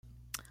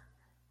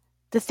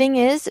The thing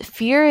is,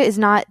 fear is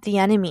not the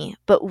enemy,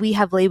 but we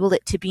have labeled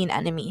it to be an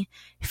enemy.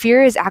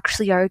 Fear is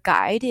actually our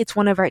guide. It's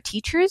one of our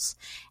teachers,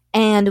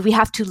 and we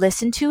have to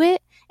listen to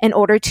it in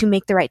order to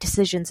make the right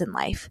decisions in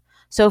life.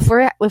 So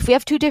if we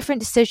have two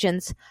different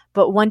decisions,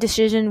 but one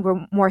decision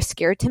we're more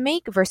scared to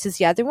make versus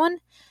the other one,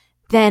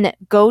 then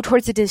go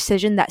towards the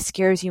decision that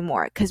scares you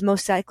more, because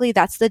most likely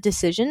that's the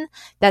decision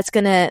that's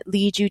going to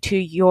lead you to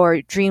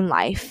your dream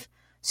life.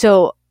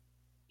 So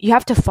you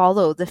have to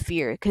follow the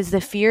fear, because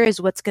the fear is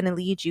what's going to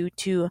lead you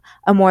to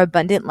a more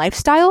abundant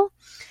lifestyle.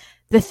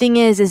 The thing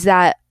is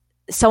that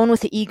someone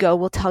with the ego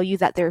will tell you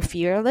that they're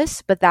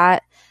fearless, but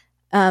that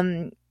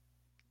can't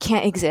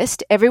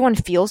exist. Everyone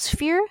feels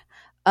fear.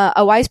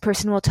 A wise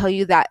person will tell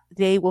you that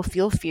they will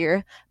feel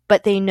fear,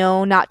 but they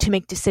know not to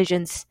make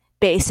decisions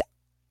based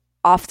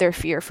off their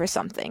fear for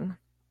something.